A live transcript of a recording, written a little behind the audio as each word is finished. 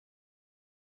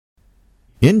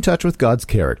In Touch with God's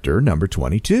Character, number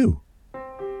 22.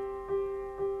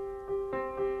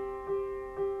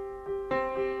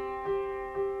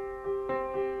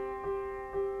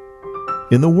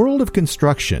 In the world of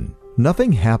construction,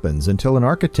 nothing happens until an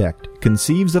architect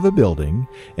conceives of a building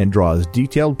and draws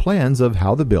detailed plans of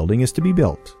how the building is to be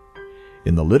built.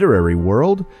 In the literary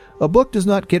world, a book does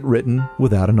not get written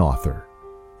without an author.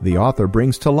 The author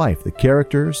brings to life the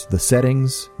characters, the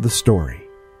settings, the story.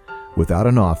 Without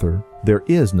an author, there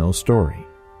is no story.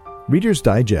 Reader's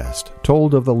Digest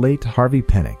told of the late Harvey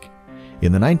Penick.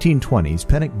 In the 1920s,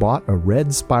 Penick bought a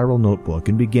red spiral notebook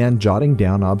and began jotting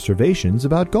down observations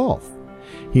about golf.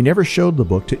 He never showed the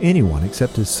book to anyone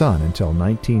except his son until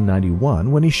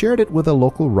 1991, when he shared it with a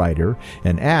local writer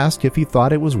and asked if he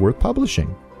thought it was worth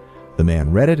publishing. The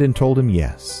man read it and told him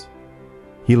yes.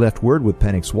 He left word with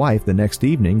Penick's wife the next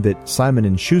evening that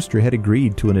Simon & Schuster had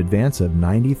agreed to an advance of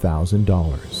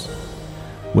 $90,000.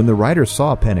 When the writer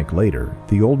saw Penick later,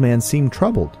 the old man seemed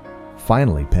troubled.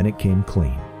 Finally, Penick came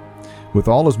clean. With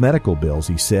all his medical bills,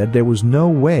 he said there was no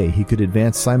way he could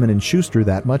advance Simon & Schuster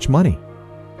that much money.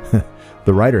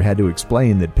 The writer had to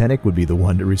explain that Penick would be the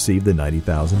one to receive the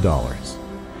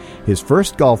 $90,000. His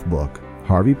first golf book,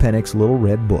 Harvey Penick's Little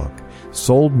Red Book,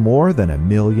 sold more than 1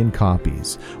 million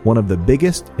copies, one of the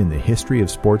biggest in the history of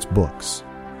sports books.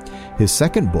 His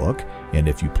second book, And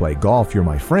If You Play Golf, You're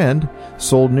My Friend,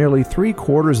 sold nearly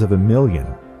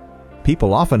 750,000.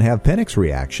 People often have Penick's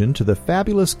reaction to the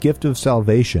fabulous gift of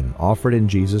salvation offered in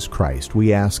Jesus Christ.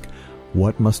 We ask,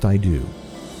 "What must I do?"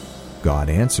 God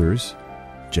answers,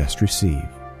 "Just receive."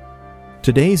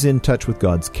 Today's In Touch with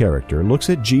God's Character looks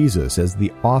at Jesus as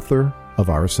the author of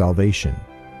our salvation.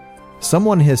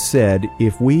 Someone has said,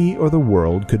 if we or the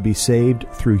world could be saved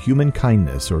through human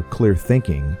kindness or clear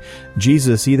thinking,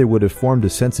 Jesus either would have formed a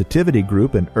sensitivity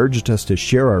group and urged us to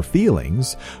share our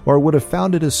feelings, or would have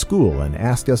founded a school and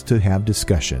asked us to have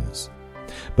discussions.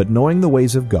 But knowing the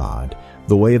ways of God,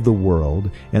 the way of the world,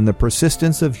 and the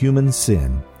persistence of human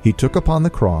sin, he took upon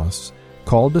the cross,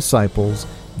 called disciples,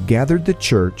 gathered the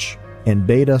church, and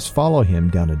bade us follow him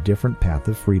down a different path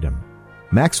of freedom.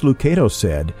 Max Lucado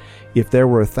said, if there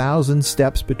were 1,000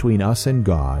 steps between us and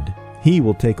God, he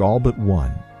will take all but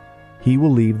one. He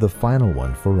will leave the final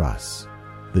one for us.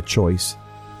 The choice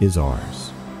is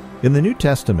ours. In the New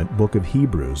Testament book of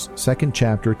Hebrews, 2nd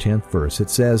chapter, 10th verse, it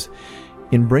says,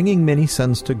 in bringing many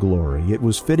sons to glory, it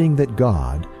was fitting that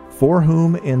God, for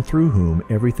whom and through whom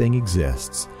everything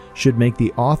exists, should make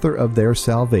the author of their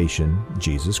salvation,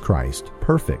 Jesus Christ,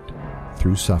 perfect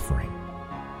through suffering.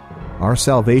 Our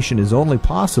salvation is only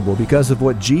possible because of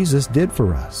what Jesus did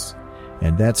for us,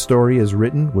 and that story is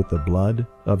written with the blood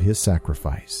of his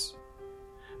sacrifice.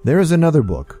 There is another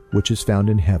book which is found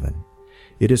in heaven.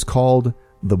 It is called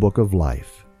the Book of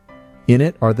Life. In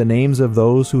it are the names of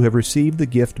those who have received the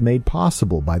gift made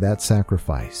possible by that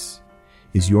sacrifice.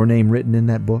 Is your name written in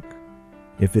that book?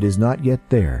 If it is not yet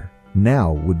there,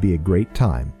 now would be a great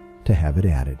time to have it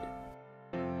added.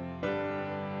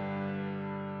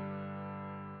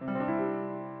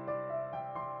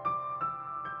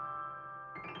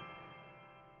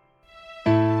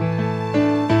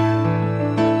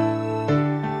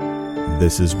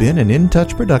 This has been an In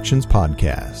Touch Productions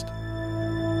podcast.